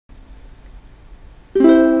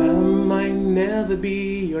I might never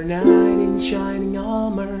be your knight in shining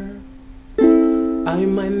armor. I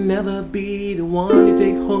might never be the one you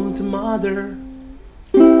take home to mother.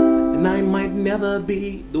 And I might never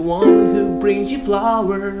be the one who brings you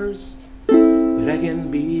flowers. But I can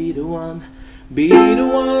be the one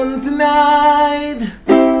tonight.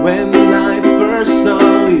 When I first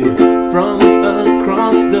saw you from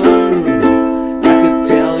across the room, I could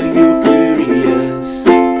tell you curious.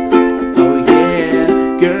 Oh yeah,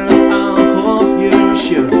 girl, I hope you're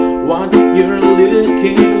sure what you're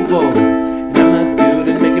looking for. And I'm not good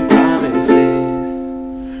at making promises,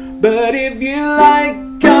 but if you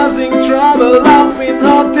like causing trouble up in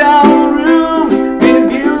hotel rooms,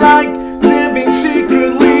 if you like living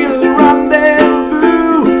secretly to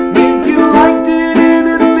rendezvous, if you like to do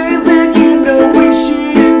the things that you know we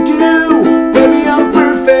shouldn't do, baby I'm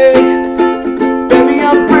perfect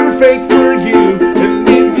for you. And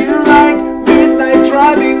if you like midnight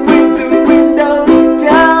driving with the windows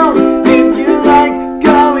down, if you like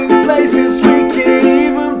going places we can't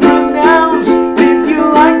even pronounce, if you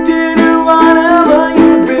like to do whatever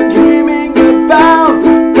you've been dreaming about,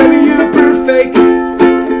 baby you're perfect,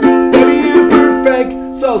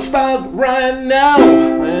 so stop right now.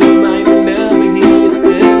 I might never hit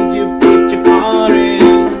and you put your heart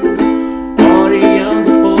in, or young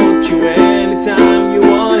to hold you anytime you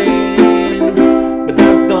want it. But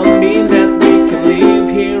that don't mean that we can live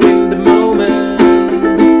here in the moment,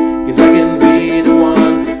 'cause I can be the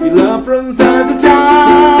one you love from time to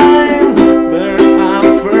time. But I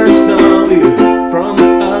first saw you from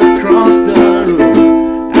across the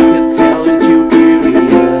room, I could tell that you're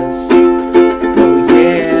curious.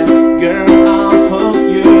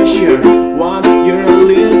 What you're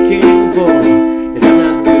looking for is I'm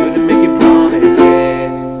not good at making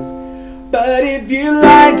promises, but if you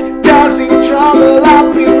like causing trouble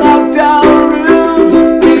up in hotel rooms,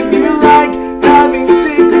 if you like having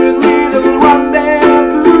secret little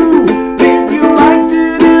rendezvous, if you like to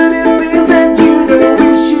do the things that you know we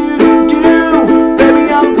shouldn't do, baby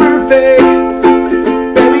I'm perfect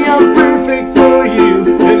for you.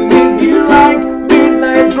 And if you like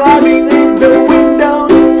midnight driving in the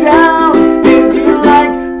windows down,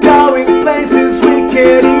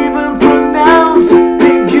 can't even pronounce,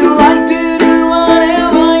 if you like to do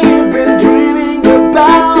whatever you've been dreaming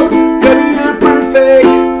about, baby you're perfect,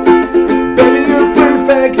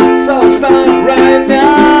 so stop right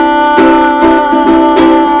now.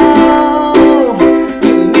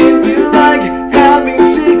 And if you like having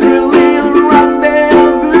secret little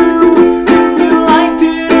rendezvous, if you like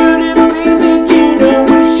to do the things that you know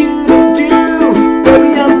we shouldn't do,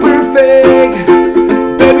 baby I'm perfect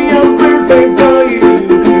for you.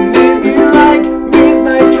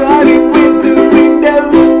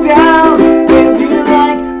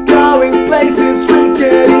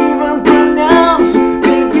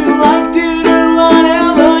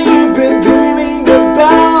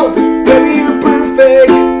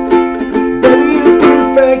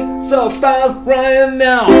 So stop right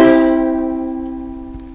now.